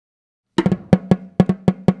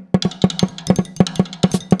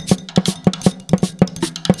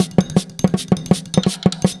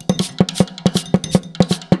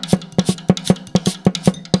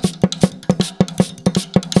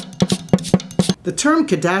The term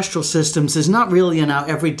cadastral systems is not really in our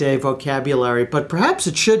everyday vocabulary, but perhaps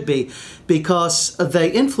it should be because they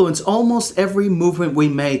influence almost every movement we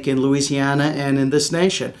make in Louisiana and in this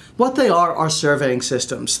nation. What they are surveying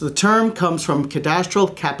systems. The term comes from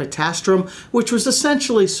cadastral, capitastrum, which was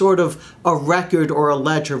essentially sort of a record or a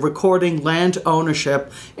ledger recording land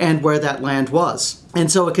ownership and where that land was.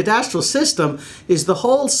 And so a cadastral system is the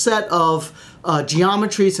whole set of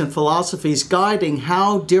geometries and philosophies guiding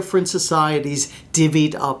how different societies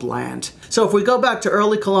divvied up land. So if we go back to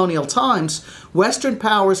early colonial times, Western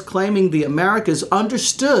powers claiming the Americas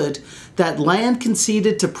understood that land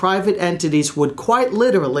conceded to private entities would quite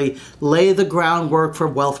literally lay the groundwork for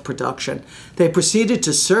wealth production. They proceeded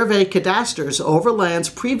to survey cadastres over lands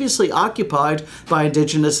previously occupied by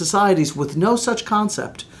indigenous societies with no such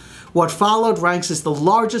concept. What followed ranks as the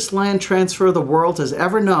largest land transfer the world has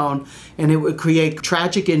ever known, and it would create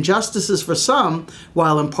tragic injustices for some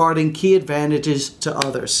while imparting key advantages to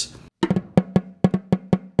others.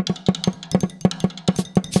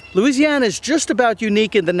 Louisiana is just about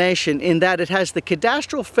unique in the nation in that it has the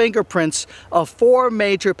cadastral fingerprints of 4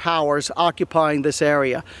 major powers occupying this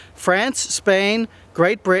area: France, Spain,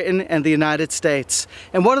 Great Britain, and the United States.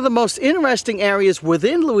 And one of the most interesting areas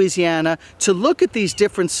within Louisiana to look at these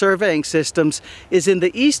different surveying systems is in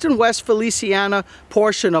the east and west Feliciana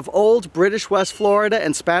portion of old British West Florida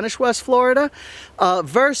and Spanish West Florida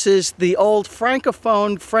versus the old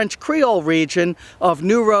Francophone French Creole region of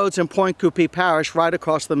New Roads and Point Coupee Parish right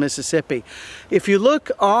across the Mississippi. If you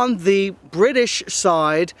look on the British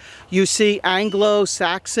side, you see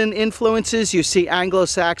Anglo-Saxon influences, you see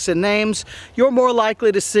Anglo-Saxon names. You're more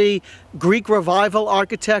likely to see Greek Revival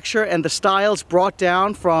architecture and the styles brought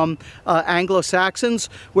down from Anglo-Saxons,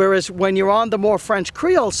 whereas when you're on the more French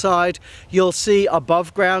Creole side, you'll see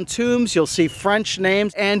above-ground tombs, you'll see French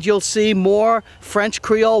names, and you'll see more French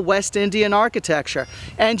Creole West Indian architecture.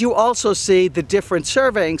 And you also see the different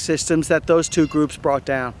surveying systems that those two groups brought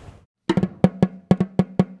down.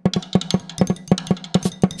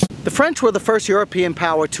 The French were the first European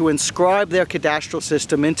power to inscribe their cadastral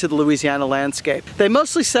system into the Louisiana landscape. They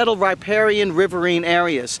mostly settled riparian, riverine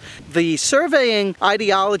areas. The surveying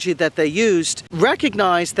ideology that they used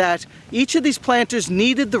recognized that each of these planters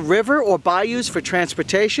needed the river or bayous for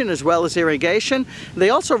transportation as well as irrigation.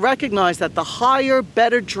 They also recognized that the higher,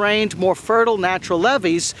 better drained, more fertile natural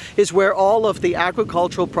levees is where all of the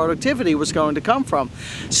agricultural productivity was going to come from.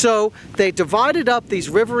 So they divided up these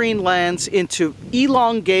riverine lands into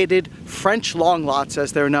elongated French long lots,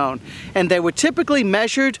 as they're known, and they were typically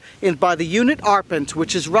measured by the unit arpent,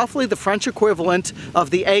 which is roughly the French equivalent of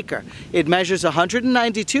the acre. It measures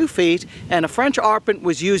 192 feet, and a French arpent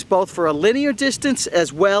was used both for a linear distance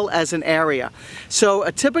as well as an area. So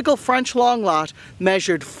a typical French long lot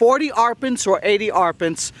measured 40 arpents or 80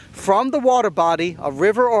 arpents from the water body, a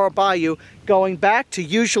river or a bayou, going back to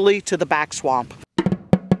usually to the back swamp.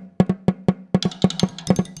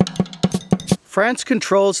 France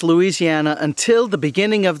controls Louisiana until the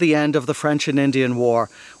beginning of the end of the French and Indian War,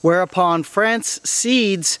 whereupon France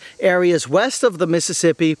cedes areas west of the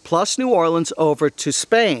Mississippi plus New Orleans over to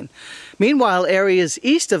Spain. Meanwhile, areas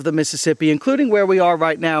east of the Mississippi, including where we are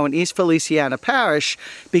right now in East Feliciana Parish,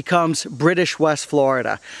 becomes British West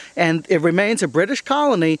Florida. And it remains a British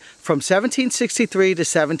colony from 1763 to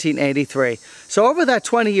 1783. So over that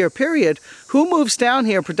 20-year period, who moves down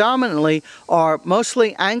here predominantly are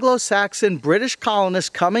mostly Anglo-Saxon British colonists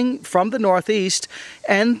coming from the Northeast,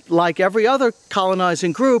 and like every other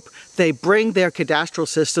colonizing group, they bring their cadastral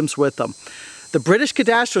systems with them. The British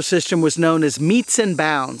cadastral system was known as meets and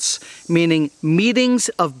bounds, meaning meetings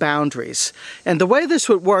of boundaries. And the way this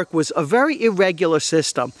would work was a very irregular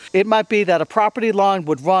system. It might be that a property line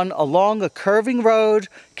would run along a curving road,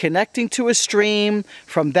 connecting to a stream,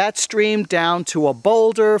 from that stream down to a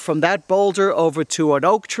boulder, from that boulder over to an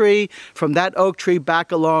oak tree, from that oak tree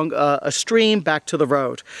back along a stream, back to the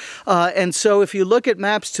road. And so if you look at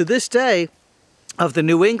maps to this day, of the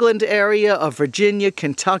New England area, of Virginia,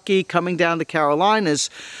 Kentucky, coming down the Carolinas,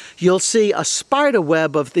 you'll see a spider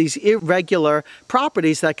web of these irregular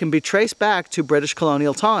properties that can be traced back to British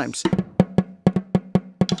colonial times.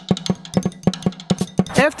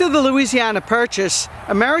 After the Louisiana Purchase,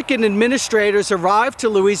 American administrators arrived to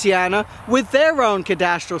Louisiana with their own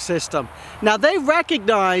cadastral system. Now, they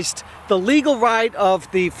recognized the legal right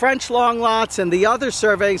of the French long lots and the other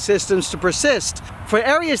surveying systems to persist. For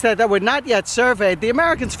areas that were not yet surveyed, the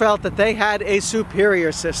Americans felt that they had a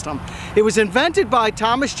superior system. It was invented by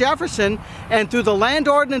Thomas Jefferson, and through the Land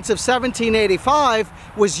Ordinance of 1785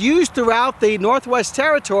 was used throughout the Northwest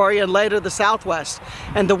Territory and later the Southwest.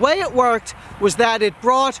 And the way it worked was that it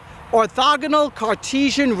brought orthogonal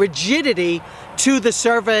Cartesian rigidity to the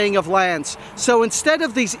surveying of lands. So instead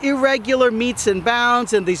of these irregular meets and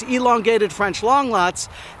bounds and these elongated French long lots,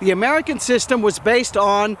 the American system was based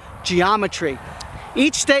on geometry.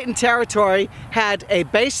 Each state and territory had a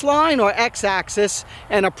baseline or x-axis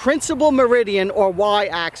and a principal meridian or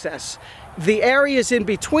y-axis. The areas in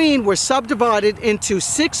between were subdivided into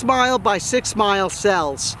 6-mile by 6-mile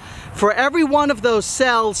cells. For every one of those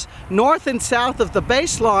cells, north and south of the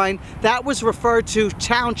baseline, that was referred to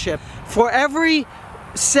township. For every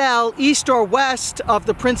cell east or west of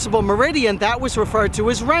the principal meridian, that was referred to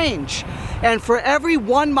as range. And for every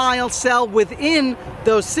 1-mile cell within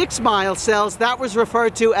those 6-mile cells, that was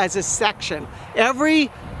referred to as a section. Every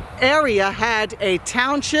area had a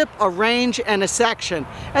township, a range, and a section.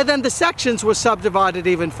 And then the sections were subdivided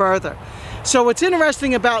even further. So what's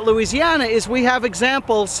interesting about Louisiana is we have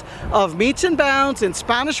examples of meets and bounds and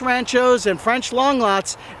Spanish ranchos and French long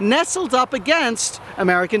lots nestled up against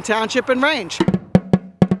American township and range.